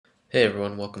Hey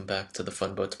everyone, welcome back to the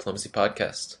Fun Boat Diplomacy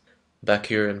Podcast. Back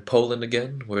here in Poland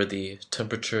again, where the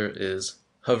temperature is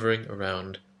hovering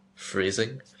around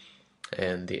freezing,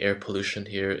 and the air pollution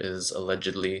here is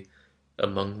allegedly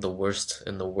among the worst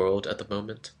in the world at the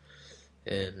moment.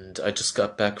 And I just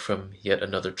got back from yet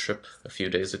another trip a few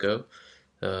days ago.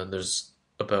 There's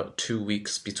about 2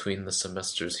 weeks between the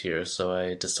semesters here, so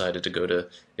I decided to go to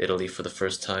Italy for the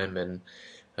first time, and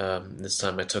this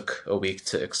time I took a week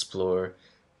to explore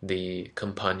the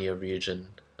Campania region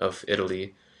of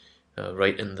Italy,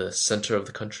 right in the center of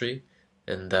the country,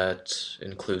 and that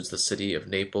includes the city of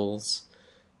Naples.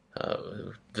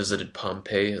 Visited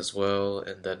Pompeii as well,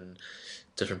 and then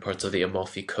different parts of the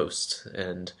Amalfi Coast.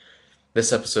 And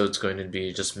this episode's going to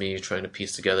be just me trying to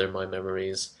piece together my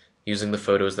memories using the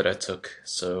photos that I took.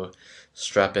 So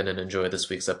strap in and enjoy this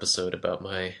week's episode about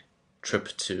my trip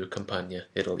to Campania,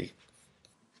 Italy.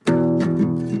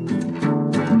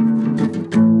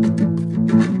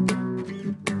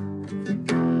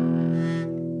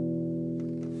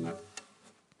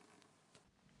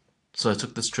 So I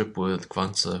took this trip with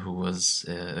Kwanzaa, who was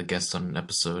a guest on an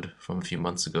episode from a few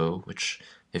months ago, which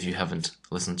if you haven't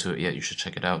listened to it yet, you should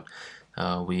check it out.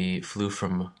 We flew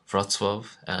from Wrocław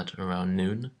at around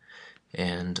noon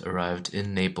and arrived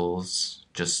in Naples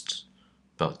just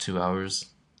about 2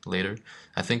 hours later.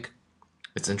 I think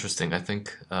it's interesting. I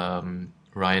think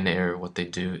Ryanair, what they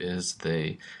do is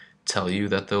they tell you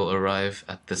that they'll arrive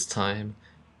at this time,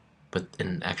 but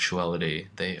in actuality,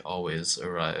 they always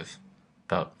arrive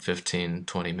about 15,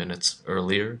 20 minutes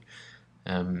earlier.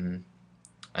 Um,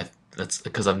 I That's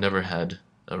because I've never had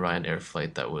a Ryanair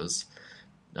flight that was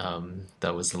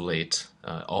late,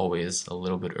 always a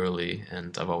little bit early,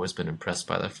 and I've always been impressed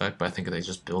by that fact. But I think they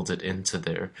just build it into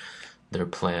their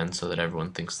plan so that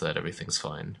everyone thinks that everything's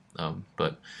fine.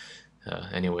 But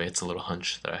anyway, it's a little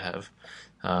hunch that I have.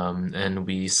 And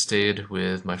we stayed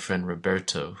with my friend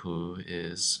Roberto, who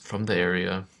is from the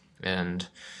area, and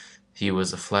he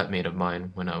was a flatmate of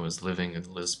mine when I was living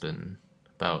in Lisbon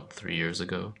about 3 years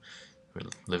ago. We were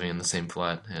living in the same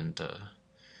flat, and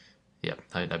yeah,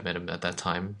 I met him at that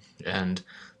time. And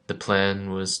the plan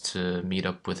was to meet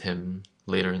up with him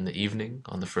later in the evening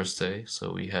on the first day.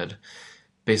 So we had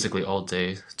basically all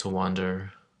day to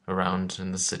wander around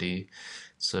in the city.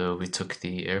 So we took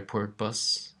the airport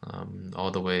bus all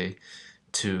the way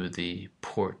to the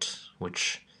port,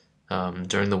 which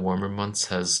during the warmer months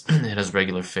has it has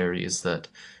regular ferries that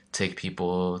take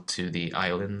people to the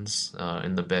islands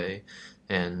in the bay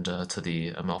and to the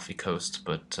Amalfi Coast.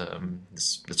 But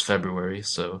it's February,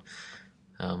 so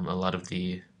a lot of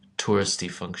the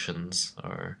touristy functions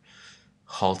are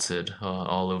halted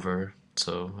all over.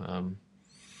 So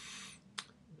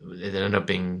it ended up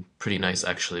being pretty nice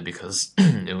actually because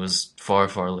it was far,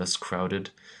 far less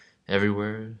crowded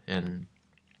everywhere, and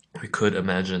we could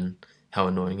imagine how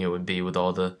annoying it would be with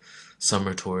all the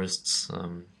summer tourists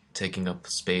taking up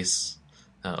space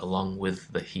along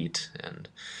with the heat, and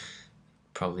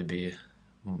probably be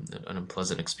an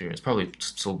unpleasant experience. Probably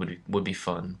still would be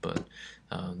fun, but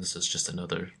this is just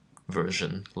another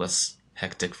version, less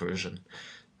hectic version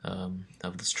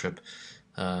of this trip.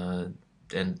 Uh,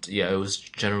 and yeah, it was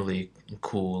generally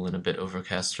cool and a bit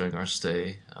overcast during our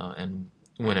stay. And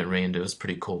when it rained, it was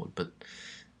pretty cold. But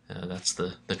that's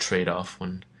the trade-off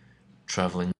when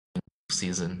traveling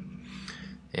season.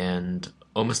 And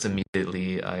almost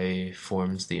immediately, I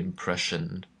formed the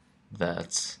impression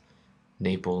that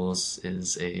Naples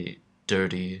is a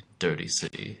dirty, dirty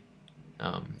city.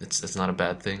 It's not a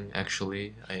bad thing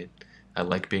actually. I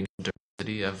like being in a dirty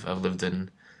city. I've lived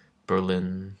in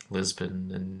Berlin,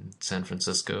 Lisbon, and San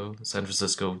Francisco. San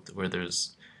Francisco, where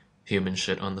there's human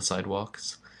shit on the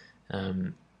sidewalks,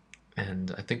 um,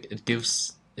 and I think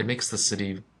it makes the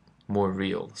city more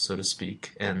real, so to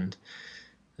speak. And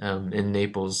in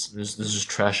Naples, there's just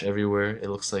trash everywhere. It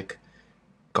looks like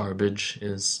garbage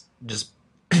is just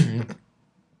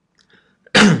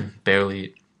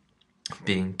barely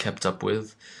being kept up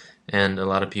with, and a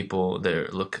lot of people there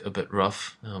look a bit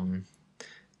rough.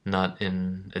 Not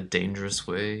in a dangerous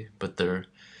way, but they're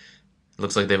it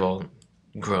looks like they've all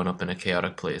grown up in a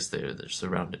chaotic place. They're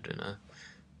surrounded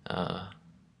uh,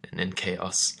 in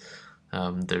chaos.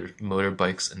 There are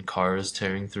motorbikes and cars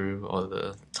tearing through all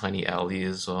the tiny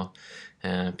alleys,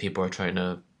 and people are trying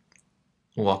to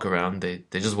walk around. They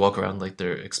just walk around like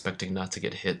they're expecting not to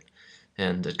get hit,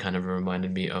 and it kind of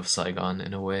reminded me of Saigon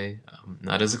in a way.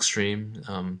 Not as extreme,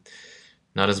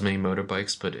 not as many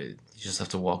motorbikes, but you just have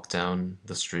to walk down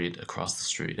the street, across the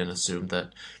street, and assume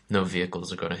that no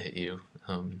vehicles are going to hit you.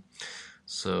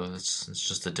 So it's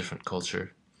just a different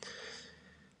culture.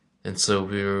 And so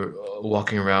we were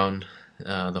walking around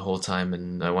the whole time,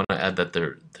 and I want to add that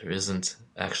there isn't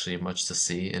actually much to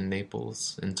see in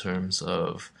Naples in terms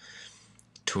of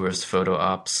tourist photo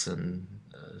ops and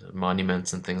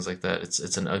monuments and things like that.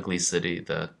 It's an ugly city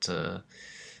that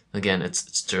again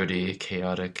it's dirty,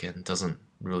 chaotic, and doesn't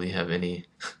really have any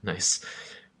nice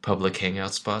public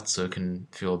hangout spots, so it can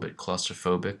feel a bit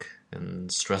claustrophobic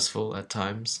and stressful at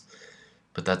times.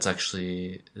 But that's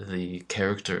actually the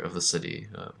character of the city.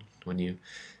 When you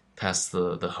pass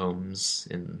the homes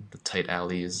in the tight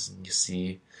alleys, and you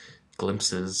see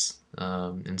glimpses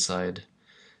inside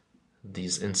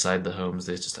the homes.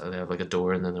 They have like a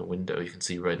door and then a window. You can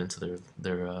see right into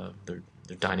their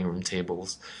dining room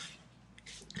tables,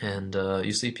 and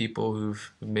you see people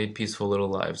who've made peaceful little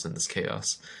lives in this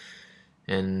chaos.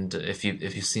 And if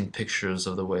you've seen pictures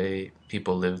of the way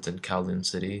people lived in Kowloon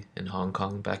City in Hong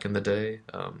Kong back in the day,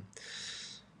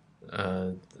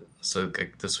 uh, so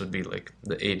like, this would be like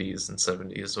the 80s and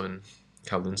 70s when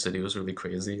Kowloon City was really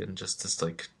crazy and just this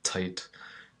like tight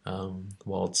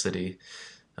walled city.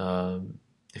 Um,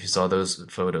 if you saw those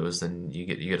photos, then you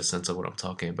get a sense of what I'm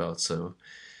talking about. So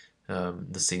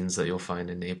the scenes that you'll find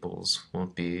in Naples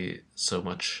won't be so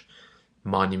much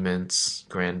monuments,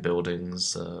 grand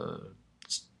buildings,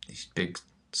 these big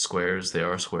squares. They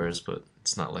are squares, but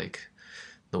it's not like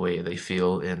the way they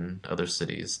feel in other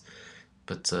cities.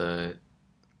 But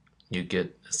you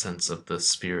get a sense of the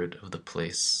spirit of the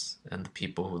place and the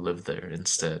people who live there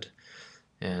instead,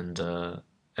 and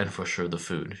for sure the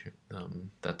food.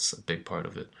 That's a big part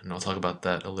of it, and I'll talk about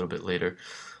that a little bit later.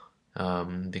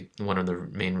 One of the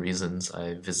main reasons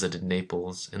I visited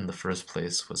Naples in the first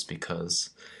place was because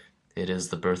it is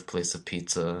the birthplace of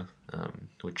pizza,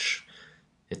 which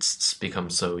it's become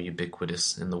so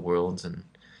ubiquitous in the world and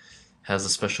has a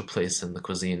special place in the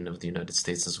cuisine of the United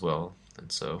States as well.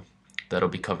 And so that'll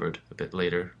be covered a bit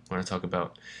later when I talk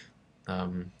about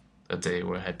um, a day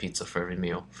where I had pizza for every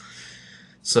meal.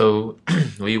 So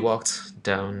we walked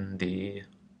down the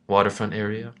waterfront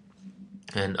area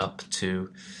and up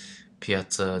to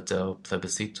Piazza del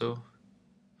Plebiscito.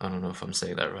 I don't know if I'm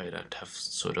saying that right. I'd have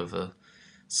sort of a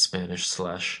Spanish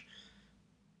slash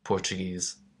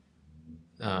Portuguese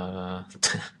uh,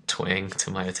 twang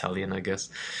to my Italian, I guess.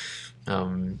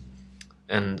 Um,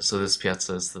 and so this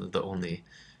piazza is the only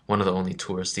one of the only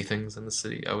touristy things in the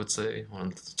city, I would say, one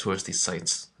of the touristy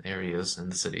sites areas in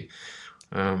the city.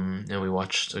 And we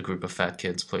watched a group of fat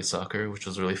kids play soccer, which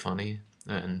was really funny.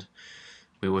 And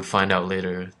we would find out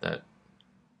later that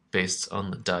based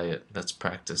on the diet that's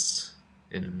practiced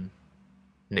in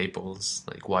Naples,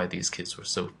 like why these kids were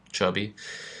so chubby.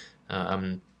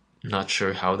 I'm not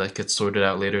sure how that gets sorted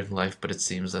out later in life, but it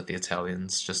seems that the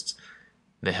Italians just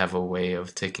they have a way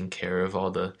of taking care of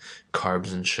all the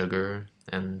carbs and sugar,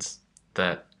 and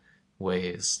that way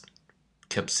is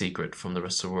kept secret from the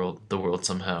rest of the world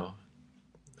somehow.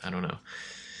 I don't know.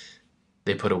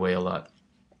 They put away a lot.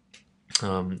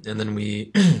 And then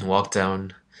we walked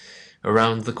down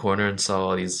around the corner and saw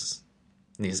all these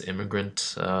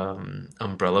immigrant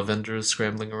umbrella vendors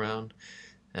scrambling around,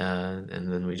 and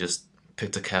then we just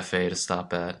picked a cafe to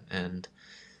stop at, and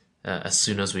as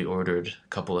soon as we ordered a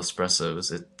couple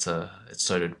espressos, it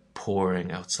started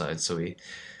pouring outside. So we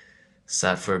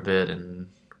sat for a bit and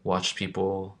watched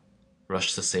people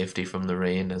rush to safety from the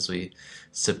rain as we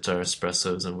sipped our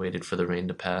espressos and waited for the rain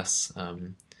to pass.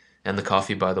 And the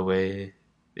coffee, by the way,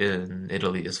 in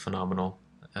Italy is phenomenal.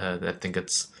 I think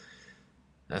it's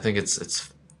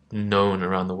known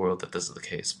around the world that this is the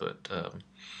case, but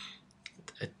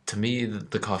to me,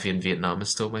 the coffee in Vietnam is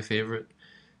still my favorite.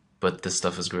 But this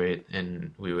stuff is great,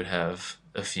 and we would have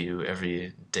a few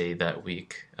every day that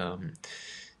week. And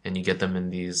you get them in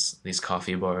these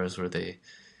coffee bars where they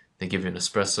give you an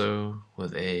espresso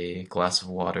with a glass of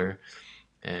water,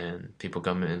 and people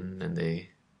come in and they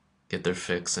get their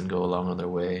fix and go along on their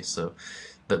way. So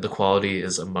the quality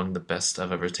is among the best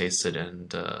I've ever tasted,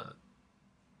 and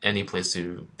any place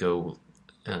you go,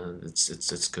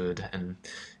 it's good, and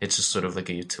it's just sort of like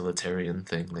a utilitarian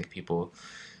thing. Like people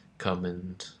come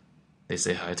and they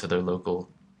say hi to their local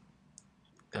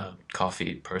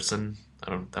coffee person. I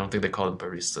don't think they call them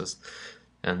baristas,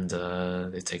 and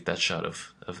they take that shot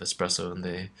of espresso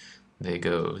and they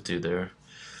go do their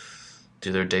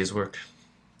day's work.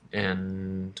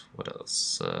 And what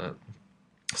else?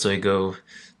 So you go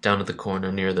down to the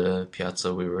corner near the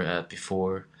piazza we were at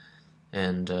before,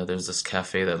 and there's this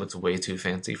cafe that looked way too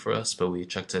fancy for us, but we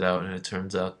checked it out, and it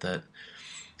turns out that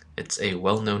it's a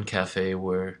well-known cafe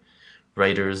where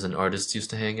writers and artists used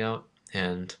to hang out,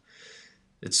 and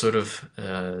it's sort of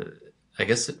I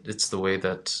guess it's the way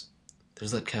that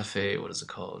there's that cafe. What is it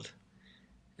called?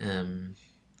 Um,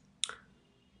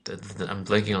 I'm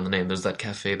blanking on the name. There's that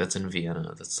cafe that's in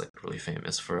Vienna that's like really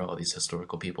famous for all these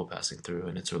historical people passing through,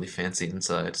 and it's really fancy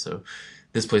inside. So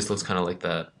this place looks kind of like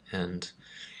that, and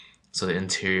so the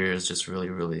interior is just really,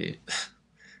 really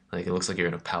like it looks like you're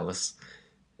in a palace,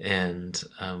 and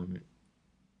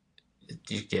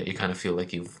you kind of feel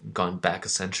like you've gone back a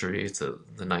century to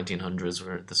the 1900s,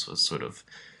 where this was sort of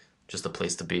just a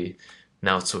place to be.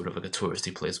 Now it's sort of like a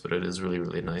touristy place, but it is really,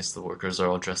 really nice. The workers are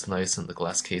all dressed nice, and the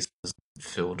glass cases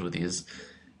filled with these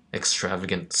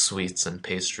extravagant sweets and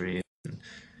pastry.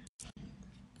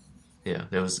 Yeah,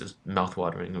 it was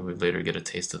mouth-watering, and we later get a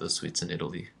taste of the sweets in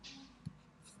Italy.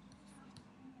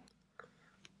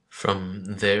 From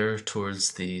there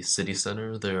towards the city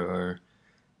center, there are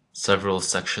several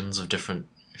sections of different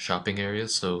shopping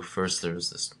areas. So first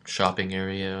there's this shopping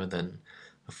area, then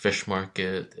a fish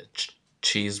market,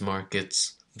 cheese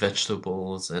markets,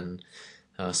 vegetables, and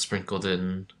sprinkled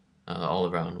in all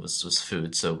around was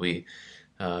food. So it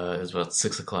was about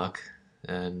 6 o'clock,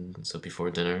 and so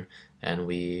before dinner, and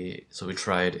we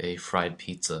tried a fried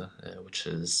pizza, which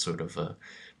is sort of a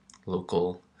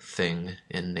local thing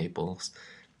in Naples.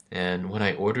 And when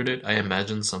I ordered it, I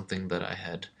imagined something that I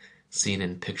had seen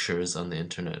in pictures on the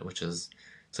internet, which is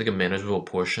it's like a manageable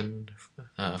portion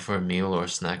for a meal or a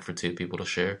snack for two people to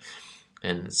share,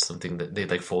 and it's something that they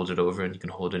like fold it over and you can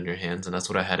hold it in your hands, and that's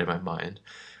what I had in my mind.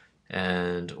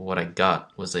 And what I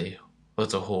got was a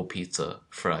whole pizza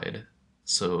fried.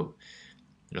 So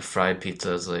fried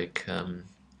pizza is like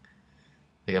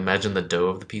imagine the dough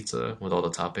of the pizza with all the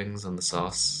toppings and the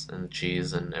sauce and the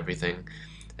cheese and everything,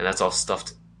 and that's all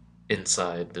stuffed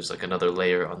inside. There's like another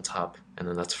layer on top, and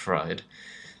then that's fried.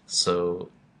 So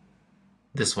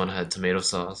this one had tomato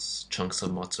sauce, chunks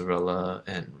of mozzarella,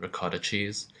 and ricotta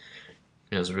cheese.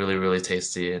 It was really, really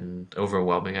tasty and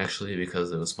overwhelming actually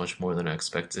because it was much more than I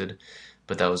expected.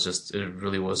 But it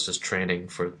really was just training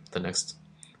for the next,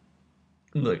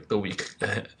 like the week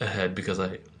ahead because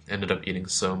I ended up eating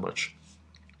so much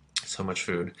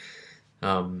food.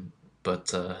 Um,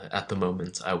 but at the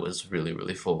moment, I was really,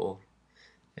 really full.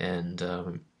 And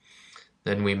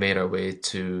then we made our way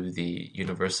to the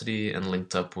university and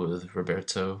linked up with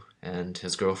Roberto and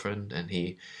his girlfriend, and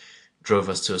he drove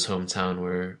us to his hometown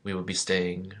where we would be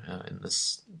staying in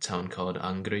this town called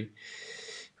Angri,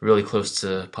 really close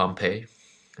to Pompeii.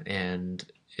 And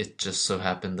it just so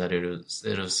happened that it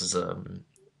was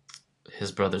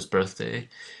his brother's birthday,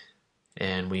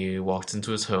 and we walked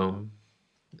into his home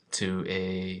to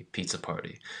a pizza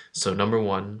party. So number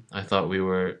one, I thought we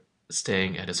were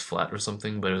staying at his flat or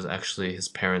something, but it was actually his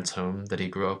parents' home that he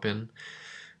grew up in.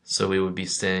 So we would be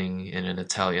staying in an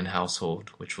Italian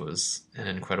household, which was an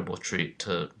incredible treat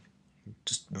to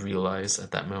just realize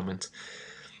at that moment.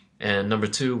 And number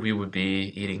two, we would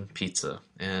be eating pizza.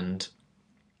 And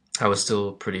I was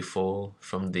still pretty full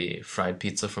from the fried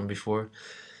pizza from before,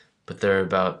 but there are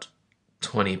about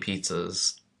 20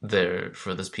 pizzas there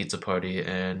for this pizza party,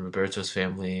 and Roberto's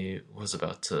family was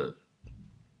about to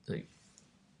like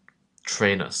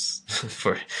train us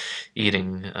for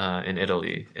eating in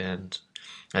Italy. And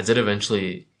I did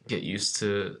eventually get used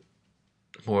to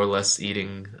more or less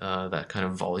eating that kind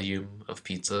of volume of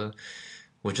pizza,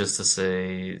 which is to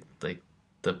say, like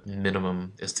the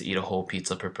minimum is to eat a whole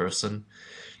pizza per person.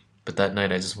 But that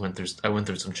night I went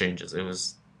through some changes. It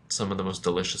was some of the most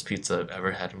delicious pizza I've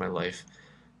ever had in my life.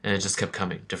 And it just kept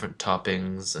coming, different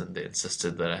toppings, and they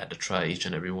insisted that I had to try each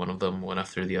and every one of them, one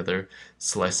after the other,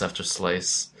 slice after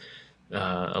slice,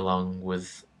 along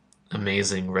with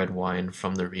amazing red wine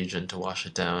from the region to wash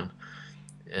it down.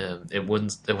 It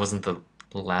wasn't the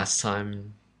last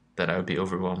time that I would be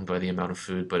overwhelmed by the amount of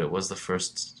food, but it was the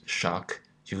first shock.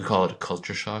 You could call it a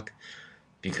culture shock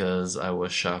because I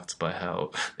was shocked by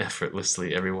how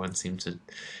effortlessly everyone seemed to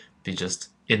be just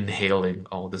inhaling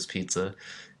all this pizza.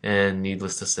 And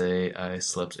needless to say, I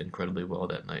slept incredibly well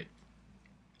that night.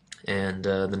 And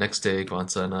the next day,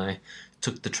 Guanza and I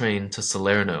took the train to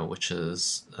Salerno, which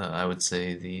is, I would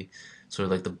say, the sort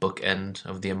of like the bookend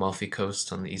of the Amalfi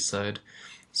Coast on the east side.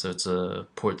 So it's a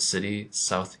port city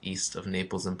southeast of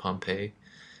Naples and Pompeii,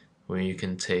 where you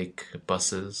can take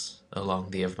buses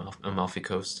along the Amalfi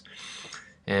Coast.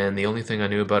 And the only thing I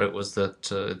knew about it was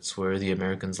that it's where the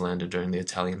Americans landed during the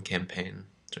Italian campaign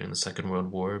during the Second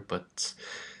World War, but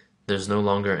there's no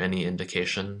longer any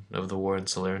indication of the war in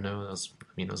Salerno.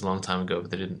 It was a long time ago,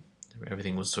 but they didn't.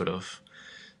 Everything was sort of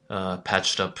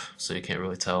patched up, so you can't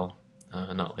really tell.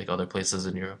 Not like other places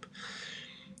in Europe,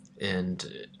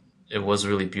 and it was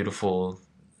really beautiful.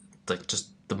 Like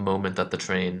just the moment that the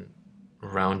train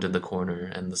rounded the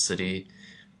corner and the city,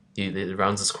 it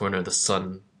rounds this corner, the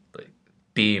sun like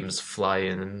beams fly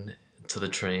in to the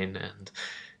train,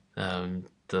 and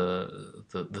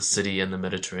the city and the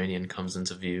Mediterranean comes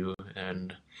into view.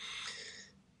 And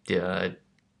yeah,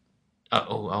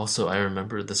 oh, also I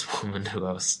remember this woman who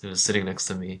was sitting next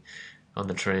to me on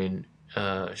the train.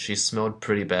 She smelled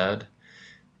pretty bad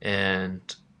and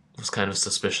was kind of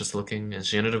suspicious looking, and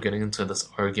she ended up getting into this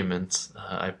argument,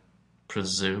 I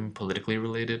presume politically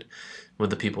related, with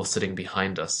the people sitting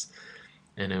behind us.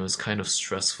 And it was kind of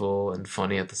stressful and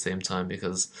funny at the same time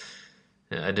because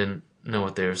I didn't know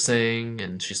what they were saying,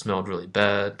 and she smelled really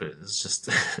bad, but it was just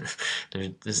there's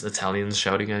just Italians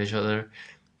shouting at each other,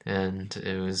 and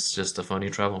it was just a funny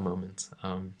travel moment.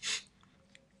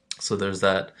 So there's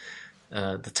that.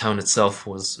 The town itself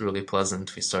was really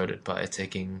pleasant. We started by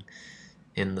taking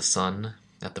in the sun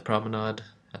at the promenade,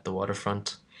 at the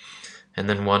waterfront, and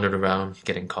then wandered around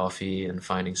getting coffee and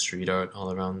finding street art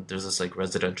all around. There's this like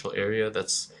residential area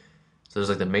so there's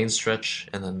like the main stretch,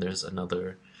 and then there's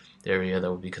another area that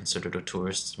would be considered a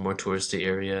more touristy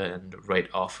area, and right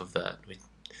off of that, we,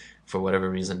 for whatever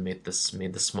reason, made this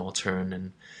small turn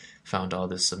and found all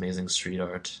this amazing street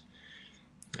art.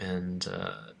 And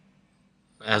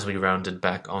as we rounded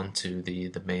back onto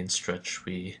the main stretch,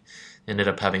 we ended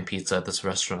up having pizza at this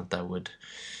restaurant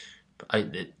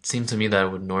it seemed to me that I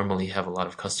would normally have a lot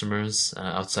of customers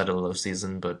outside of the low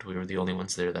season, but we were the only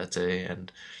ones there that day,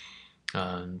 and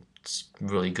it's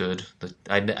really good.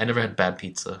 I never had bad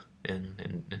pizza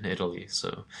in Italy,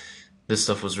 so this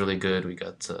stuff was really good. We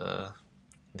got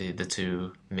the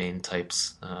two main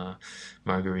types,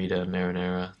 margarita and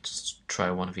marinara. Just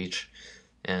try one of each,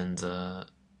 and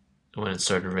when it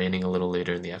started raining a little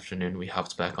later in the afternoon, we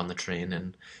hopped back on the train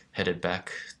and headed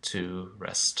back to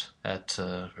rest at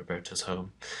Roberto's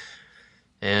home.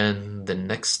 And the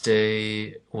next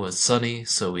day was sunny,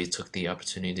 so we took the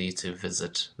opportunity to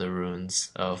visit the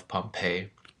ruins of Pompeii.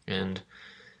 And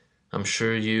I'm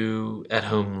sure you at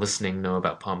home listening know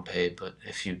about Pompeii, but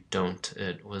if you don't,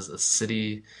 it was a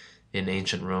city in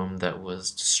ancient Rome that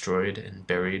was destroyed and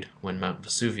buried when Mount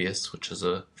Vesuvius, which is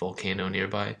a volcano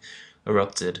nearby,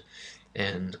 erupted.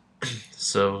 And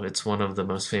so it's one of the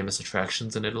most famous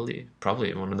attractions in Italy,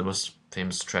 probably one of the most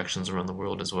famous attractions around the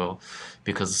world as well,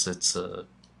 because it's a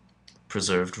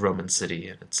preserved Roman city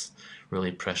and it's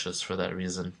really precious for that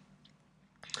reason.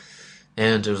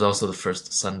 And it was also the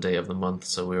first Sunday of the month,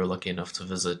 so we were lucky enough to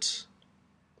visit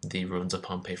the ruins of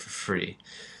Pompeii for free.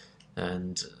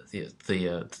 And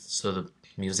so the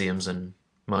museums and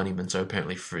monuments are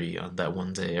apparently free on that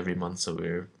one day every month, so we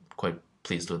were quite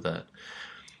pleased with that.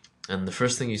 And the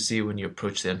first thing you see when you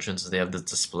approach the entrance is they have this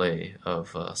display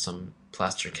of some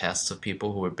plaster casts of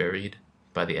people who were buried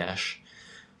by the ash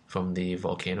from the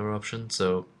volcano eruption.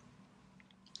 So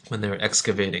when they were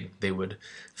excavating, they would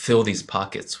fill these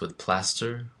pockets with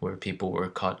plaster where people were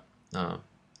caught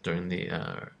during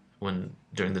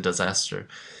during the disaster,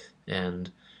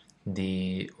 and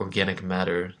the organic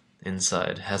matter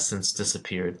inside has since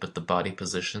disappeared, but the body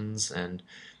positions and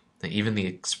even the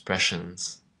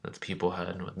expressions that the people had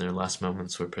in their last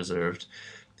moments were preserved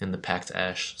in the packed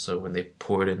ash. So when they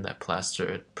poured in that plaster,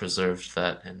 it preserved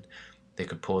that, and they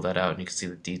could pull that out, and you could see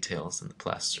the details in the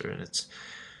plaster. And it's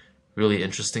really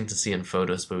interesting to see in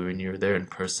photos, but when you're there in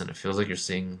person, it feels like you're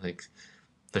seeing like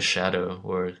the shadow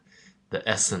or the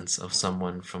essence of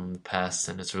someone from the past,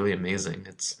 and it's really amazing.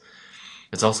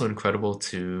 It's also incredible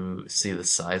to see the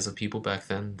size of people back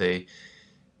then.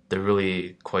 They're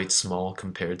really quite small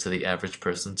compared to the average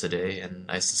person today, and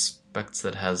I suspect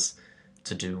that has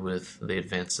to do with the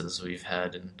advances we've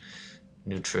had in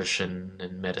nutrition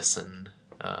and medicine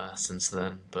since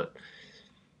then. But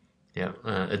yeah,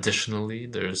 additionally,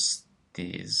 there's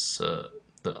the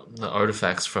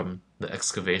artifacts from the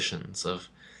excavations of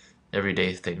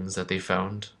everyday things that they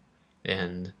found,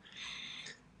 and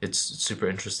it's super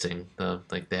interesting.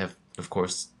 Like they have, of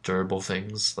course, durable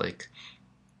things like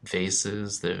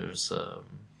vases. There's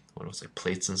what was like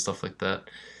plates and stuff like that.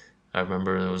 I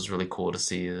remember it was really cool to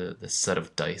see the set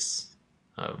of dice.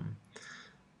 Um,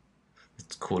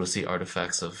 it's cool to see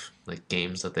artifacts of like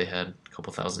games that they had a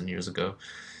couple thousand years ago.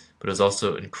 But it was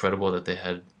also incredible that they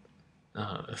had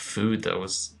a food that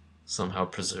was somehow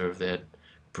preserved. They had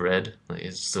bread, like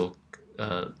it's still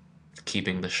uh,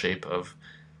 keeping the shape of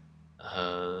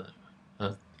a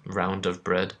round of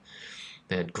bread.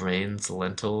 They had grains,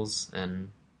 lentils, and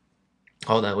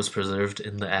all that was preserved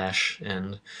in the ash.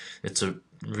 And it's a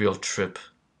real trip,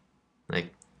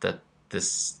 like that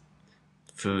this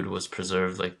food was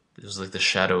preserved. Like it was like the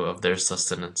shadow of their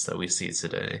sustenance that we see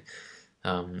today.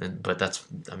 But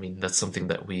I mean, that's something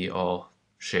that we all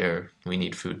share. We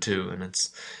need food too, and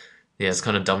yeah, it's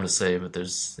kind of dumb to say, but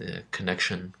there's a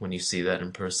connection when you see that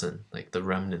in person, like the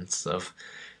remnants of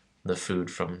the food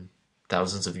from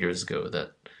thousands of years ago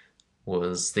that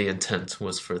was the intent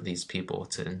was for these people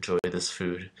to enjoy this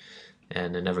food,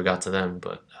 and it never got to them.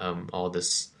 But all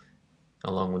this,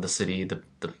 along with the city, the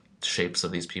shapes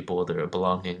of these people, their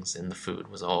belongings in the food,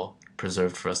 was all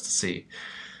preserved for us to see.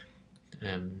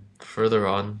 And further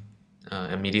on,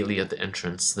 immediately at the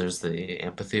entrance, there's the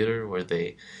amphitheater where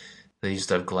they used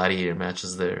to have gladiator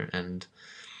matches there, and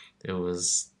it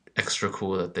was extra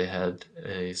cool that they had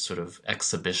a sort of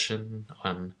exhibition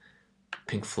on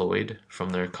Pink Floyd from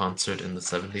their concert in the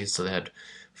 70s. So they had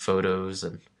photos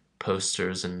and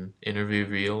posters and interview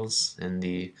reels in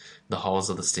the halls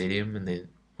of the stadium, and they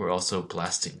were also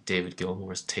blasting David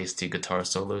Gilmour's tasty guitar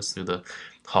solos through the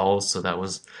halls. So that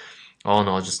was all in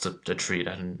all just a treat.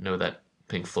 I didn't know that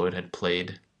Pink Floyd had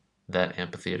played that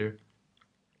amphitheater.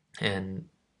 And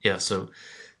yeah, so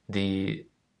the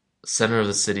center of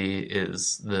the city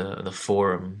is the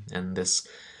forum and this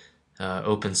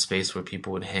open space where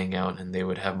people would hang out and they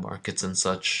would have markets and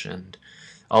such. And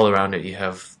all around it, you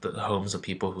have the homes of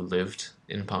people who lived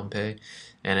in Pompeii,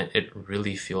 and it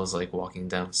really feels like walking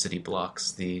down city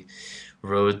blocks. The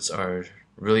roads are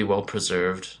really well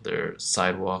preserved. There are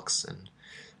sidewalks and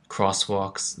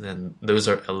crosswalks, and those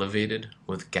are elevated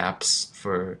with gaps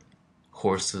for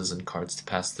horses and carts to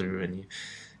pass through. And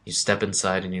you step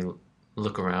inside and you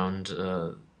look around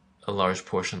a large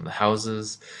portion of the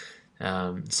houses.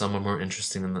 Some are more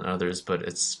interesting than others, but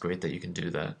it's great that you can do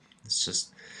that.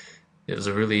 It was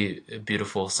a really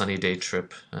beautiful sunny day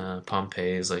trip.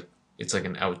 Pompeii is like, it's like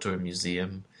an outdoor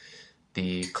museum.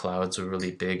 The clouds were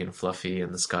really big and fluffy,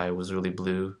 and the sky was really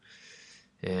blue.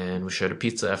 And we shared a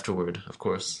pizza afterward, of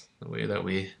course, the way that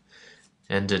we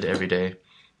ended every day.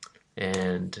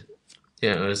 And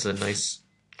yeah, it was a nice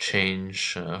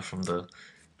change from the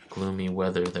gloomy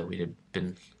weather that we had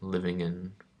been living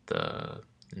in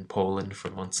Poland for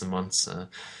months and months, in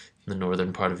the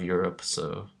northern part of Europe.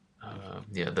 So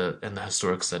yeah, the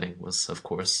historic setting was, of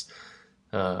course,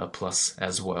 a plus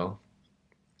as well.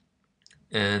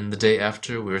 And the day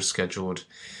after, we were scheduled.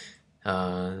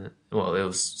 Well, it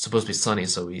was supposed to be sunny,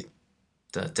 so we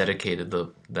dedicated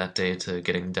that day to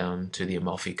getting down to the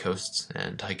Amalfi Coast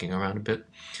and hiking around a bit.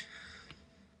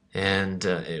 And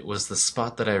it was the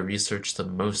spot that I researched the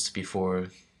most before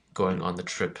going on the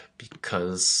trip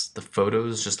because the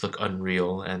photos just look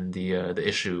unreal, and the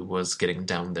issue was getting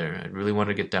down there. I really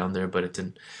wanted to get down there, but it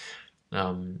didn't.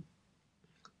 Um,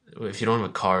 if you don't have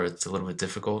a car, it's a little bit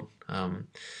difficult.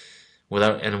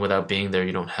 Without being there,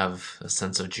 you don't have a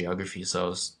sense of geography. So I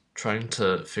was trying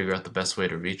to figure out the best way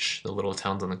to reach the little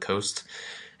towns on the coast,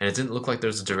 and it didn't look like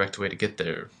there's a direct way to get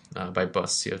there by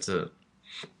bus. You have to.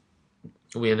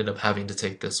 We ended up having to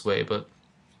take this way, but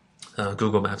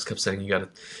Google Maps kept saying you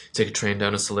got to take a train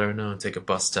down to Salerno and take a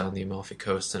bus down the Amalfi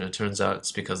Coast, and it turns out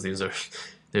it's because there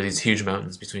are these huge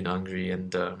mountains between Angri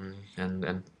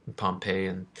and Pompeii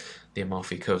and the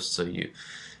Amalfi Coast. So you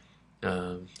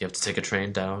have to take a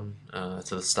train down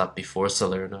to the stop before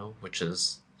Salerno, which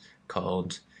is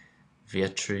called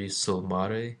Vietri sul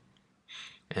Mare,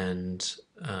 and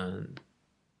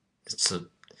it's a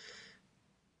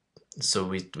so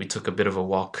we took a bit of a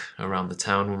walk around the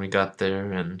town when we got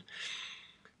there, and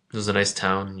it was a nice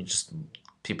town.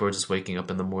 People were just waking up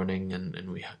in the morning,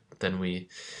 and we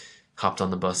hopped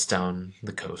on the bus down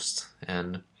the coast,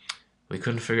 and we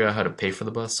couldn't figure out how to pay for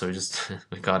the bus, so we just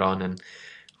we got on and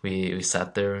we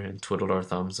sat there and twiddled our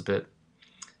thumbs a bit,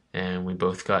 and we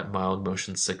both got mild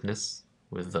motion sickness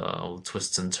with all the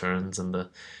twists and turns and the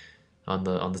on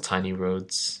the tiny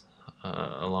roads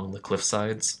along the cliff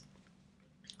sides.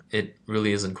 It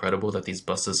really is incredible that these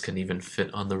buses can even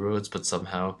fit on the roads, but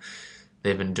somehow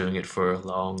they've been doing it for a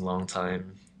long, long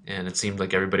time. And it seemed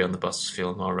like everybody on the bus was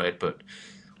feeling all right, but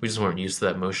we just weren't used to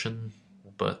that motion.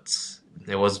 But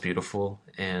it was beautiful,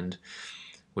 and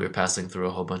we were passing through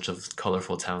a whole bunch of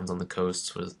colorful towns on the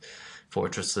coast with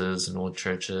fortresses and old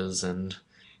churches. And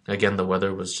again, the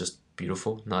weather was just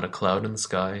beautiful, not a cloud in the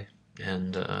sky.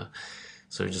 And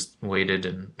so we just waited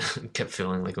and kept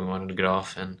feeling like we wanted to get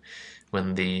off. And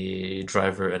when the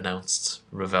driver announced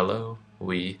Ravello,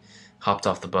 we hopped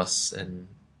off the bus and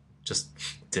just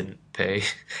didn't pay.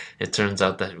 It turns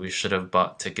out that we should have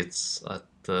bought tickets at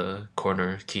the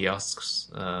corner kiosks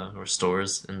or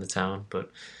stores in the town, but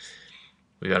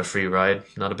we got a free ride.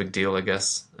 Not a big deal, I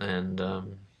guess. And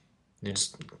we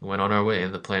just went on our way.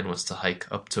 The plan was to hike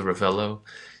up to Ravello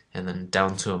and then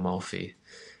down to Amalfi.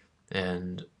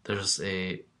 And there's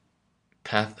a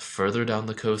path further down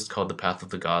the coast called the Path of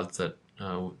the Gods that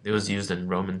it was used in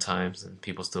Roman times, and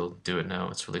people still do it now.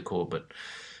 It's really cool, but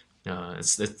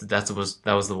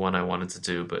that was the one I wanted to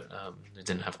do, but I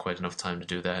didn't have quite enough time to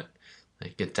do that.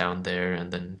 Like get down there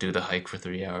and then do the hike for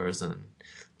 3 hours and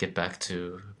get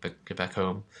back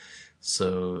home.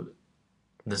 So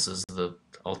this is the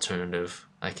alternative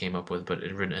I came up with, but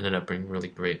it ended up being really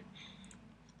great.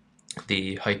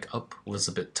 The hike up was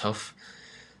a bit tough.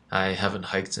 I haven't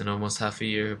hiked in almost half a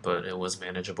year, but it was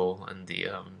manageable, and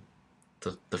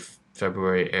the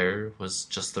February air was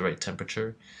just the right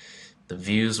temperature. The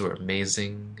views were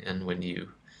amazing, and when you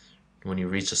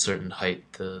reach a certain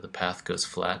height, the path goes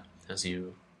flat as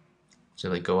you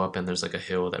like go up, and there's like a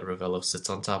hill that Ravello sits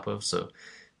on top of. So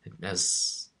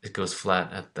as it goes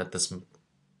flat at this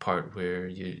part where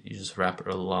you just wrap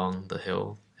along the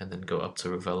hill and then go up to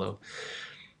Ravello.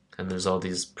 And there's all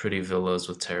these pretty villas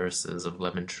with terraces of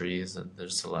lemon trees, and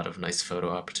there's a lot of nice photo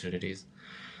opportunities.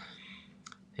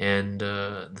 And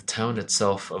the town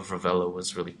itself of Ravello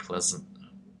was really pleasant,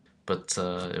 but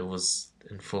it was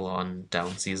in full-on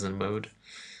down season mode.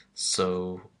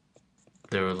 So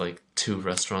there were like two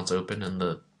restaurants open,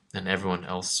 and everyone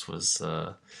else was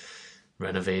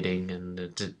renovating, and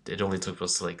it only took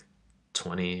us like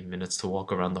 20 minutes to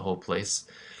walk around the whole place.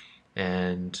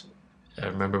 And I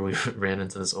remember we ran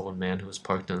into this old man who was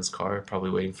parked in his car, probably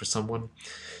waiting for someone,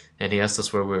 and he asked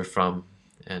us where we were from,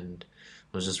 and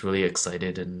was just really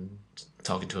excited and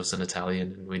talking to us in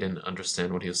Italian, and we didn't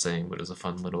understand what he was saying, but it was a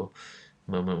fun little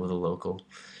moment with a local.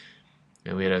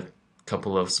 And we had a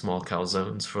couple of small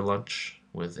calzones for lunch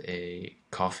with a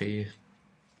coffee.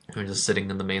 We were just sitting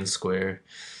in the main square,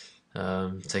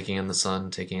 taking in the sun,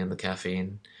 taking in the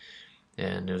caffeine,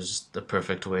 and it was just the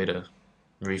perfect way to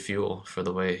refuel for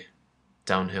the way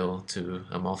downhill to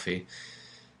Amalfi.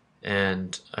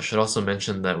 And I should also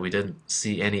mention that we didn't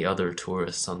see any other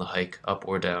tourists on the hike up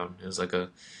or down. It was like a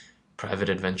private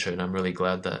adventure, and I'm really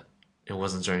glad that it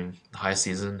wasn't during the high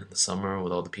season in the summer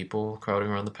with all the people crowding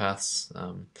around the paths.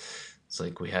 It's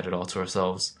like we had it all to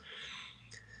ourselves.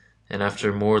 And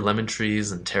after more lemon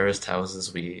trees and terraced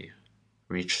houses, we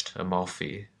reached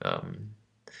Amalfi.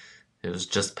 It was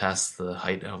just past the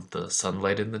height of the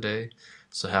sunlight in the day,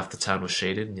 so half the town was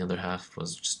shaded and the other half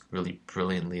was just really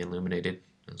brilliantly illuminated.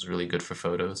 It was really good for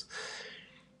photos.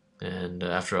 And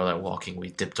after all that walking, we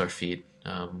dipped our feet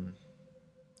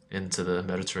into the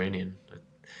Mediterranean.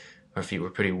 Our feet were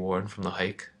pretty worn from the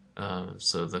hike,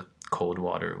 so the cold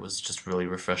water was just really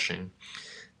refreshing.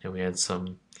 And we had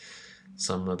some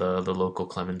of the local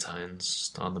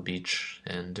clementines on the beach,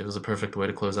 and it was a perfect way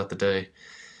to close out the day.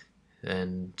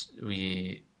 And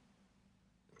we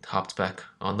hopped back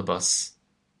on the bus,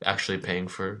 actually paying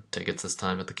for tickets this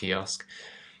time at the kiosk,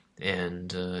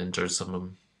 and enjoyed some of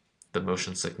the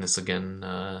motion sickness again,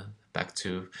 back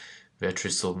to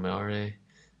Vetri sul Mare,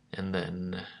 and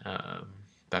then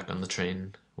back on the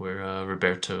train where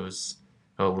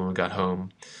when we got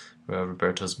home, where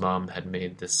Roberto's mom had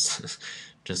made this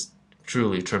just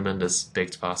truly tremendous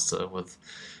baked pasta with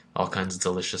all kinds of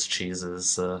delicious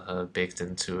cheeses baked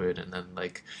into it, and then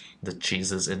like the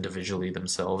cheeses individually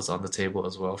themselves on the table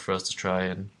as well for us to try.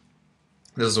 And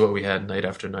this is what we had night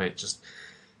after night, just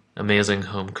amazing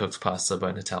home cooked pasta by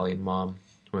an Italian mom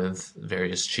with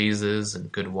various cheeses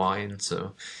and good wine.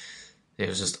 So it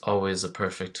was just always a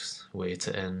perfect way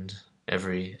to end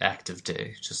every active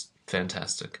day. Just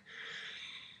fantastic.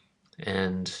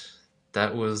 And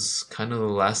that was kind of the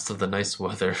last of the nice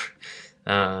weather.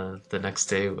 The next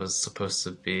day was supposed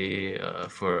to be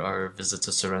for our visit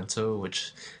to Sorrento,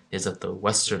 which is at the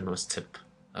westernmost tip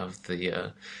of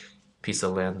the piece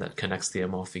of land that connects the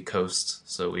Amalfi coast.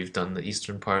 So we've done the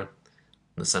eastern part,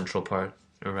 the central part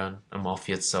around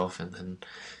Amalfi itself, and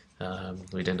then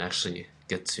we didn't actually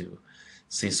get to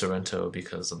see Sorrento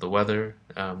because of the weather.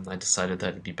 I decided that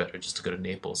it'd be better just to go to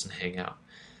Naples and hang out.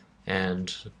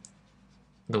 And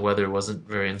the weather wasn't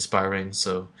very inspiring,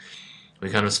 so we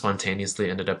kind of spontaneously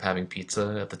ended up having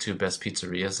pizza at the two best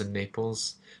pizzerias in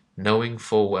Naples, knowing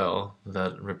full well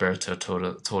that Roberto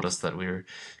told us that we were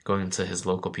going to his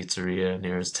local pizzeria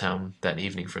near his town that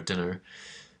evening for dinner.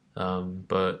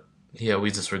 But yeah,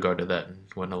 we disregarded that and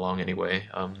went along anyway.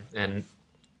 And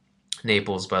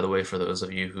Naples, by the way, for those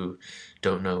of you who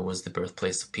don't know, was the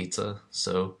birthplace of pizza.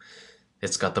 So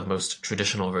it's got the most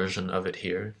traditional version of it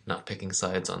here, not picking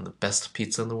sides on the best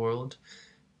pizza in the world.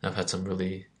 I've had some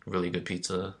really, really good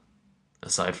pizza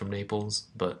aside from Naples,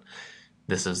 but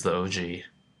this is the OG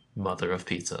mother of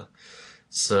pizza.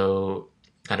 So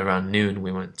at around noon,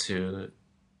 we went to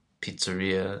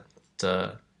Pizzeria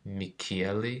da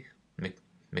Michele.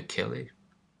 Michele?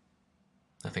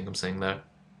 I think I'm saying that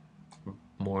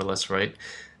more or less right.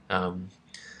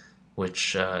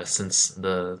 Which since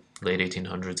the late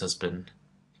 1800s has been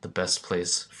the best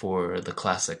place for the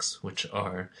classics, which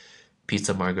are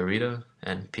pizza margherita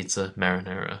and pizza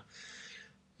marinara.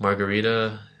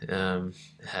 Margherita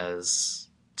has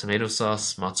tomato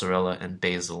sauce, mozzarella, and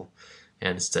basil,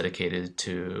 and it's dedicated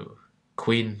to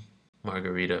Queen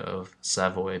Margarita of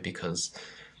Savoy because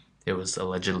it was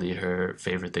allegedly her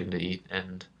favorite thing to eat,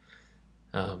 and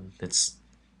it's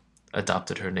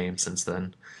adopted her name since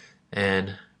then.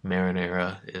 And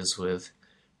marinara is with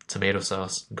tomato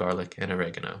sauce, garlic, and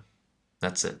oregano.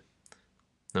 That's it.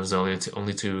 Those are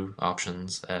only two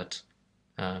options at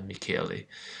Michele,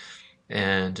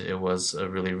 and it was a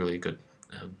really really good,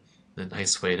 a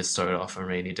nice way to start off a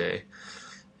rainy day.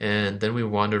 And then we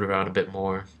wandered around a bit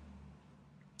more,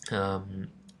 um,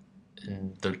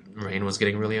 and the rain was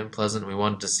getting really unpleasant. We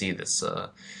wanted to see this,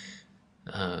 go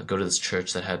to this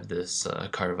church that had this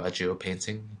Caravaggio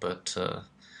painting, but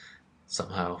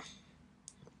somehow,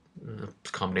 a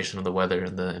combination of the weather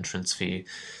and the entrance fee,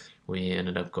 we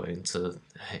ended up going to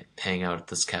hang out at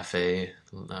this cafe,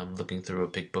 looking through a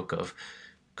big book of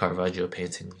Caravaggio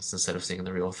paintings instead of seeing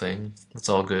the real thing. It's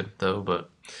all good though, but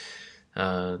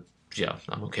uh, yeah,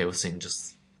 I'm okay with seeing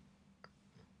just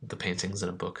the paintings in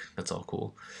a book. That's all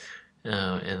cool.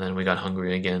 And then we got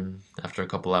hungry again after a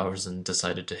couple hours and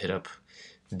decided to hit up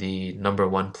the number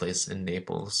one place in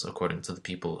Naples, according to the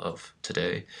people of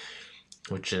today,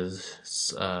 which is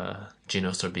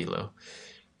Gino Sorbillo.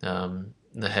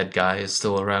 The head guy is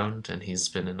still around, and he's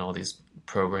been in all these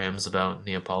programs about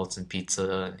Neapolitan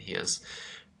pizza, and he has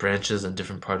branches in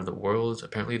different part of the world.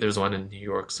 Apparently, there's one in New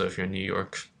York, so if you're in New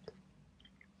York,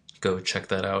 go check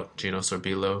that out. Gino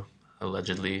Sorbillo.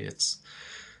 Allegedly, it's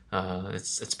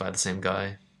by the same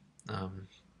guy. Um,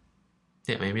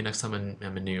 yeah, maybe next time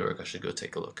I'm in New York, I should go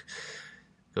take a look.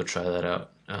 Go try that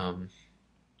out.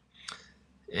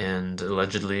 And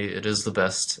allegedly, it is the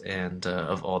best. And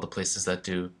of all the places that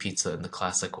do pizza in the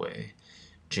classic way,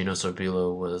 Gino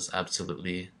Sorbillo was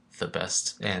absolutely the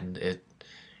best. And it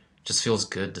just feels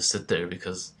good to sit there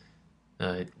because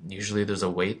usually there's a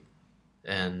wait,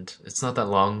 and it's not that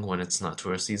long when it's not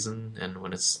tourist season and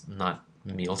when it's not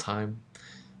mealtime.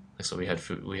 Like so, we had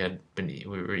food. We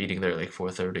were eating there at like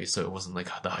 4:30, so it wasn't like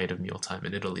the height of mealtime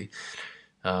in Italy.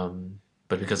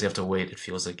 But because you have to wait, it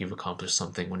feels like you've accomplished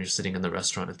something when you're sitting in the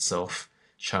restaurant itself,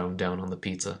 chowing down on the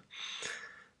pizza.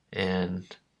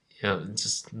 And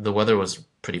just the weather was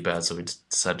pretty bad, so we just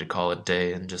decided to call it a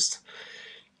day and just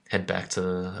head back to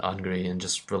Angri and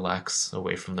just relax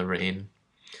away from the rain.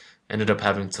 Ended up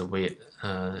having to wait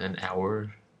an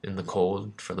hour in the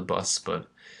cold for the bus, but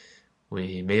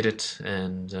we made it,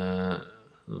 and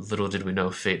little did we know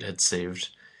fate had saved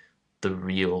the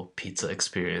real pizza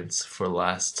experience for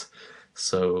last.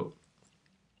 So,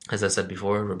 as I said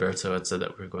before, Roberto had said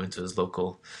that we were going to his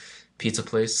local pizza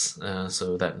place.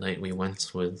 So that night we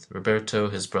went with Roberto,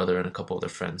 his brother, and a couple other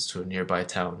friends to a nearby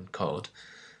town called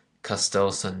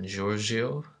Castel San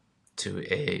Giorgio, to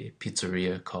a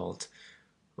pizzeria called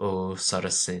O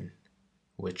Saracen,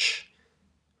 which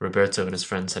Roberto and his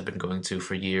friends had been going to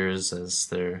for years as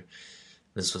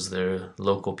this was their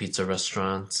local pizza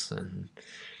restaurant, and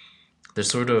they're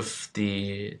sort of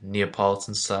the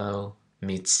Neapolitan style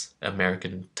meets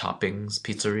American toppings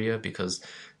pizzeria because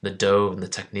the dough and the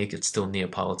technique, it's still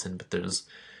Neapolitan, but there's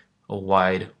a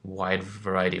wide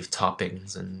variety of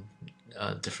toppings and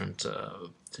different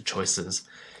choices.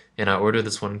 And I ordered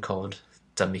this one called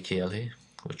Da Michele,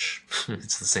 which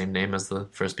it's the same name as the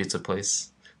first pizza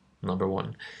place, number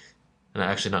one. And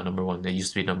actually not number one. It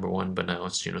used to be number one, but now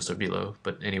it's Gino Sorbillo.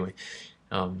 But anyway,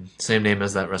 same name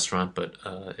as that restaurant, but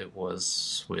it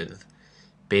was with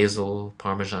basil,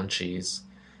 Parmesan cheese,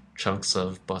 chunks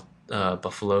of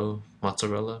buffalo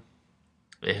mozzarella,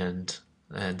 and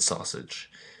sausage.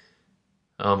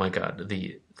 Oh my God,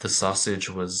 the sausage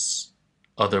was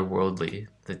otherworldly.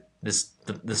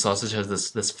 The sausage has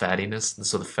this fattiness,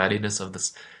 so the fattiness of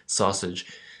this sausage,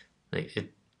 like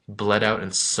it bled out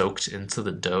and soaked into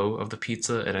the dough of the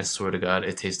pizza, and I swear to God,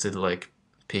 it tasted like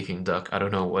Peking duck. I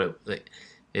don't know what it, like,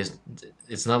 is.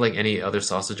 It's not like any other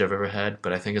sausage I've ever had,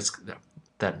 but I think it's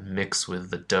that mix with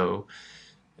the dough,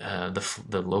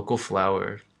 the local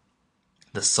flour,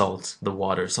 the salt, the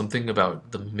water, something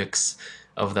about the mix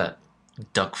of that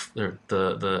duck or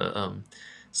the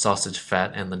sausage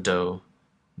fat and the dough,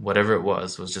 whatever it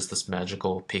was just this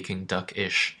magical Peking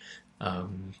duck-ish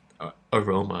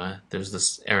aroma. There's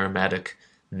this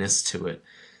aromaticness to it,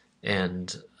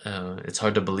 and it's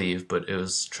hard to believe, but it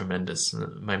was tremendous.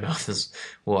 My mouth is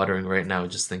watering right now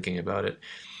just thinking about it.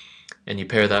 And you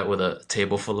pair that with a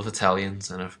table full of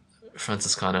Italians and a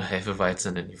Franciscana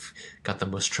Hefeweizen, and you've got the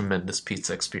most tremendous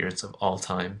pizza experience of all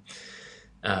time.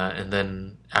 And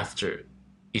then after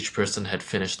each person had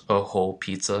finished a whole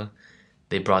pizza,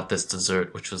 they brought this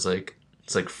dessert, which was like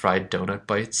it's like fried donut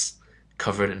bites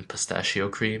covered in pistachio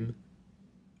cream,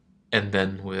 and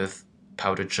then with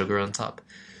powdered sugar on top.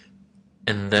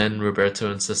 And then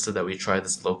Roberto insisted that we try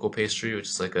this local pastry, which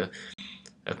is like a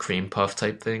cream puff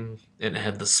type thing. And it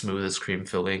had the smoothest cream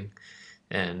filling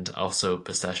and also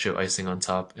pistachio icing on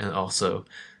top, and also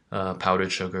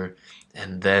powdered sugar.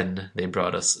 And then they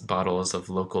brought us bottles of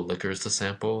local liquors to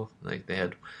sample. Like they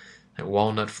had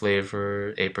walnut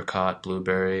flavor, apricot,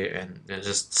 blueberry, and it was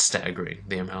just staggering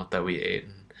the amount that we ate.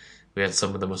 And we had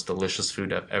some of the most delicious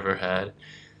food I've ever had,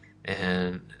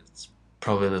 and it's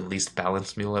probably the least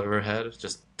balanced meal I've ever had.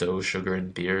 Just dough, sugar,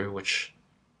 and beer, which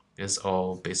is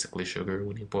all basically sugar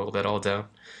when you boil that all down,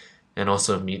 and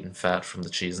also meat and fat from the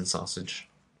cheese and sausage.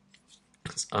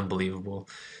 It's unbelievable,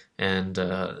 and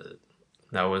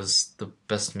that was the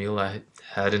best meal I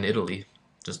had in Italy.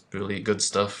 Just really good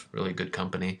stuff, really good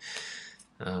company.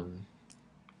 Um,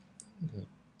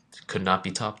 could not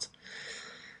be topped.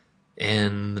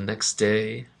 And the next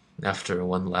day, after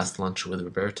one last lunch with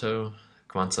Roberto,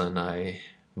 Kwanzaa and I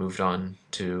moved on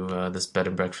to this bed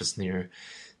and breakfast near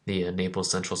the Naples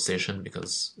Central Station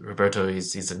because Roberto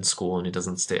he's in school and he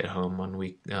doesn't stay at home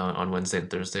on Wednesday and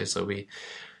Thursday, so we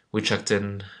checked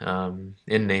in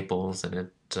Naples, and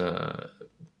it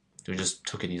we just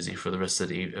took it easy for the rest of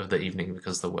the evening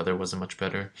because the weather wasn't much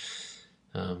better.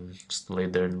 Just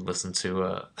laid there and listened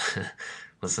to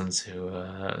listened to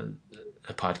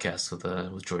a podcast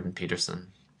with Jordan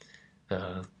Peterson.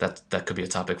 That could be a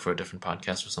topic for a different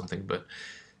podcast or something. But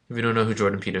if you don't know who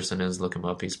Jordan Peterson is, look him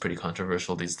up. He's pretty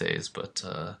controversial these days, but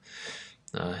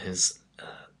his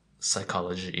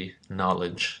psychology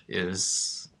knowledge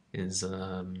is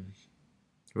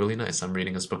really nice. I'm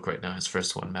reading his book right now, his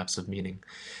first one, Maps of Meaning.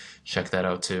 Check that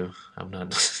out too. I'm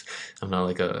not I'm not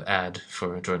like a ad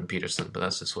for Jordan Peterson, but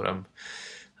that's just what I'm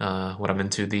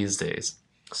into these days.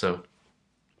 So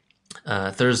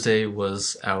Thursday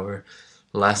was our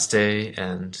last day,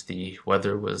 and the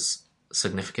weather was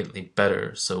significantly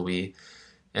better, so we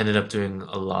ended up doing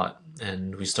a lot.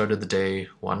 And we started the day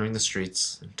wandering the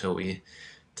streets until we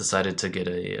decided to get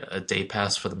a day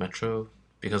pass for the metro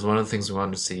because one of the things we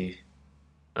wanted to see,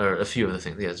 or a few of the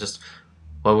things, yeah, just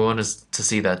what we wanted to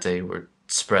see that day were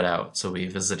spread out. So we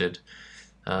visited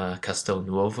Castel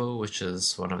Nuovo, which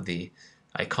is one of the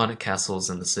iconic castles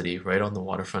in the city, right on the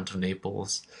waterfront of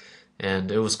Naples.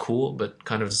 And it was cool, but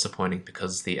kind of disappointing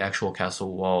because the actual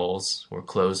castle walls were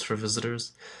closed for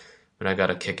visitors. But I got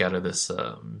a kick out of this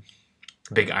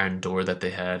big iron door that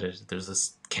they had. There's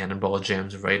this cannonball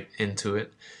jammed right into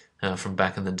it from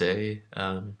back in the day.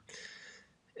 And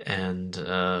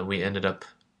we ended up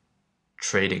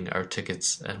trading our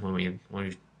tickets. And when we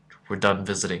were done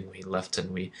visiting, we left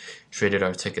and we traded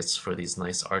our tickets for these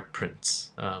nice art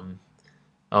prints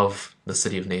of the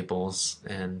city of Naples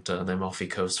and the Amalfi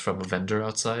Coast from a vendor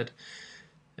outside.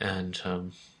 And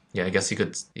yeah, I guess he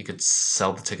could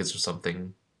sell the tickets or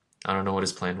something. I don't know what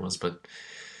his plan was, but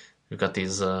we've got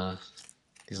these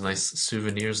nice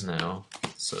souvenirs now.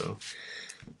 So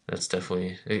that's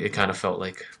definitely it kind of felt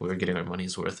like we were getting our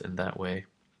money's worth in that way.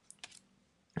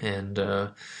 And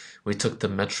we took the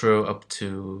metro up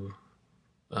to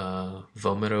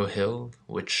Vomero Hill,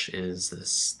 which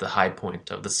is the high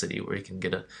point of the city where you can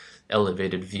get a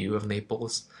elevated view of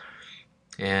Naples.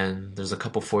 And there's a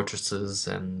couple fortresses,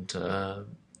 and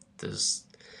there's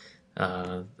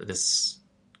this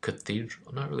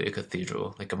cathedral, not really a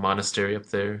cathedral, like a monastery up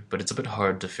there, but it's a bit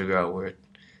hard to figure out where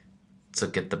to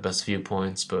get the best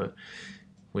viewpoints. But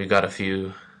we got a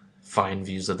few fine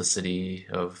views of the city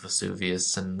of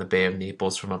Vesuvius and the Bay of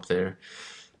Naples from up there.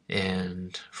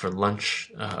 And for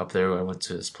lunch up there, I went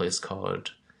to this place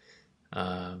called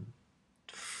uh,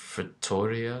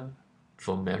 Frittoria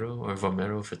Vomero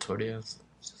Frittoria,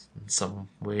 in some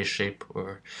way, shape,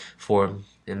 or form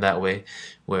in that way,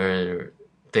 where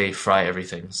they fry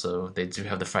everything. So they do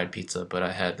have the fried pizza, but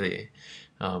I had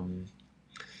um,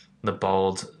 the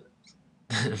bald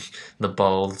the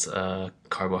bald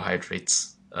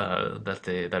carbohydrates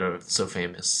that are so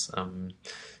famous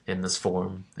in this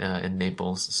form in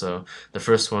Naples. So the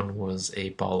first one was a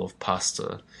ball of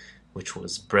pasta, which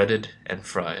was breaded and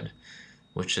fried,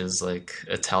 which is like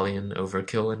Italian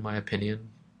overkill in my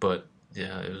opinion. But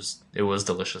yeah, it was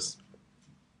delicious.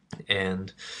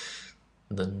 And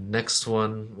the next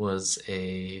one was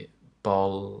a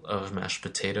ball of mashed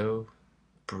potato,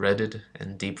 breaded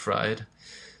and deep fried.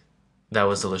 That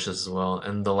was delicious as well.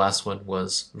 And the last one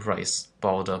was rice,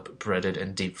 balled up, breaded,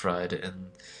 and deep fried.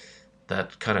 And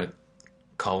that kind of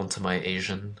called to my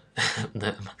Asian,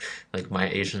 like my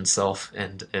Asian self,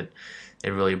 and it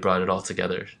really brought it all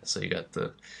together. So you got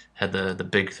the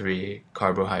big three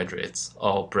carbohydrates,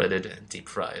 all breaded and deep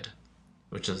fried,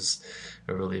 which is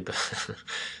a really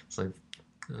it's like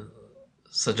uh,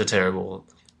 such a terrible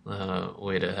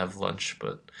way to have lunch,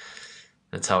 but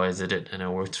that's how I did it, and it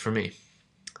worked for me.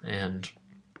 And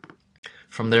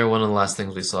from there, one of the last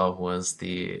things we saw was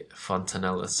the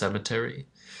Fontanella Cemetery,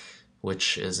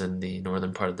 which is in the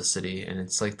northern part of the city, and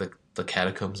it's like the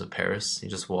catacombs of Paris. You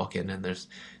just walk in, and there's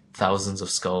thousands of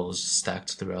skulls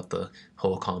stacked throughout the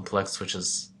whole complex, which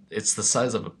is it's the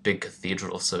size of a big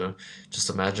cathedral. So just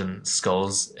imagine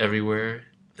skulls everywhere,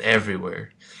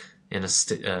 everywhere in a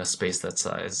space that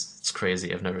size. It's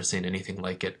crazy. I've never seen anything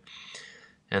like it.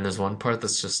 And there's one part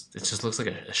that's just it just looks like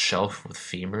a shelf with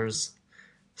femurs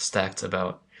stacked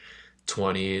about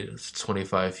 20 to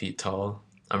 25 feet tall.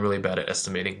 I'm really bad at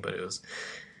estimating, but it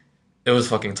was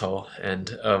fucking tall,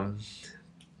 and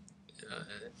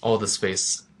all the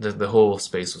space, the whole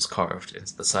space was carved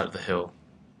into the side of the hill,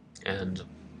 and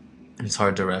it's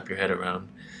hard to wrap your head around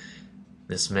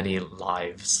this many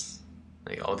lives,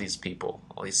 like all these people,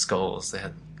 all these skulls. They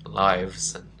had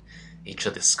lives, and each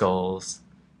of the skulls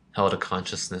held a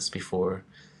consciousness before,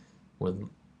 with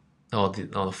all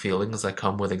the feelings that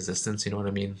come with existence. You know what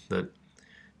I mean? That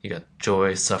you got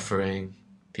joy, suffering,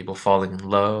 people falling in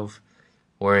love,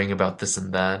 worrying about this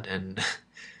and that, and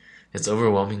it's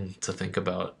overwhelming to think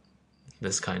about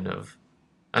this kind of.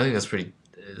 I think that's pretty.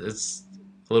 It's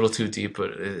a little too deep,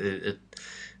 but it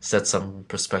sets some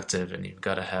perspective, and you've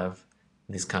got to have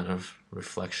these kind of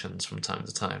reflections from time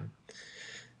to time.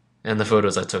 And the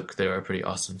photos I took there are pretty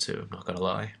awesome too. I'm not gonna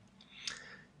lie.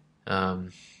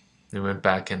 Um, we went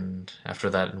back, and after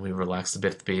that, and we relaxed a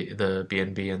bit at the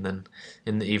B&B, and then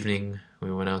in the evening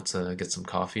we went out to get some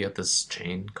coffee at this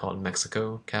chain called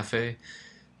Mexico Cafe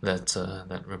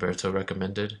that Roberto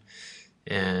recommended,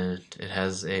 and it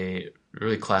has a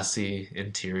really classy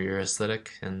interior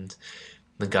aesthetic, and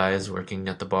the guys working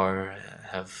at the bar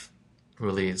have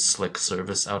really slick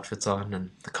service outfits on,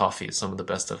 and the coffee is some of the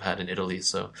best I've had in Italy,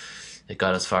 so it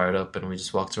got us fired up, and we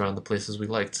just walked around the places we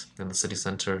liked in the city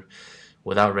center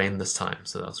without rain this time,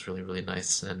 so that was really, really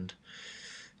nice, and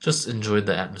just enjoyed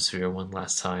the atmosphere one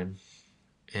last time.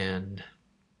 And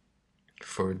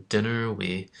for dinner,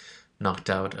 we knocked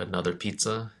out another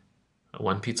pizza,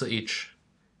 one pizza each,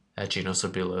 at Gino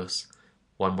Sorbillo's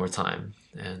one more time,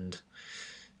 and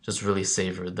just really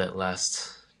savored that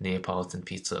last Neapolitan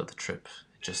pizza of the trip.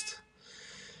 It's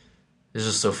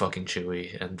just so fucking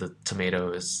chewy, and the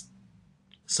tomato is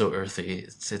so earthy.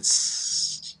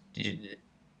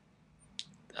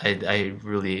 I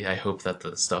really I hope that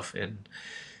the stuff in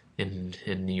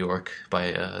New York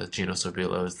by Gino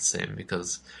Sorbillo is the same,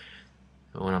 because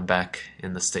when I'm back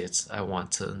in the States, I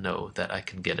want to know that I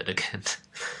can get it again.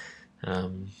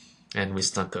 um, and we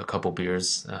snuck a couple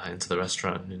beers into the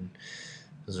restaurant, and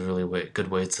it was a really good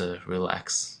way to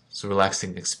relax. It's a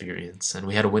relaxing experience, and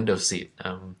we had a window seat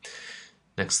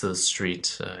next to the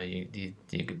street.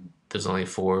 There's only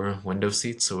 4 window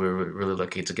seats, so we were really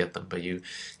lucky to get them. But you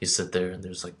sit there, and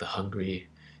there's like the hungry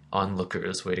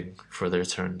onlookers waiting for their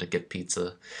turn to get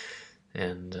pizza,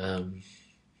 and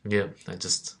yeah, I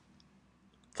just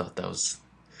thought that was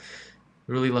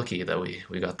really lucky that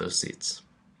we got those seats.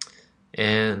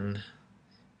 And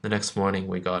the next morning,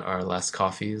 we got our last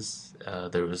coffees.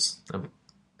 There was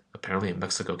apparently a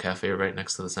Mexico cafe right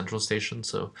next to the central station,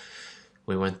 so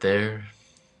we went there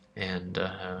and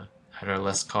had our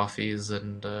last coffees,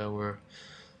 and we're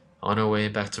on our way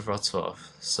back to Wrocław.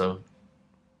 So,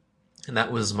 and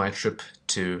that was my trip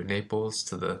to Naples,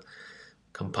 to the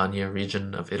Campania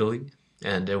region of Italy,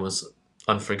 and it was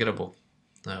unforgettable.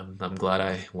 I'm glad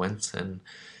I went and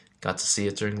got to see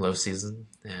it during low season,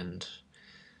 and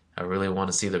I really want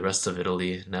to see the rest of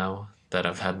Italy now that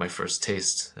I've had my first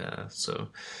taste. So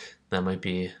that might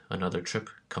be another trip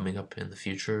coming up in the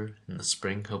future, in the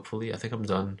spring, hopefully. I think I'm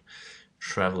done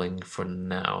traveling for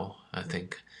now. I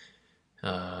think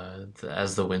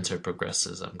as the winter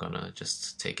progresses, I'm gonna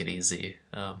just take it easy.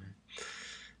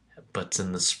 But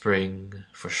in the spring,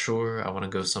 for sure, I want to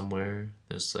go somewhere.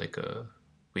 There's like a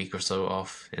week or so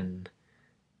off in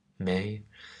May.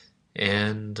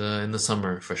 And in the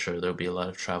summer, for sure, there'll be a lot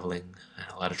of traveling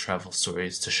and a lot of travel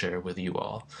stories to share with you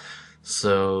all.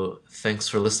 So, thanks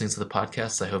for listening to the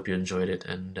podcast. I hope you enjoyed it,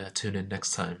 and tune in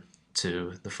next time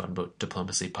to the Funboat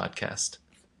Diplomacy Podcast.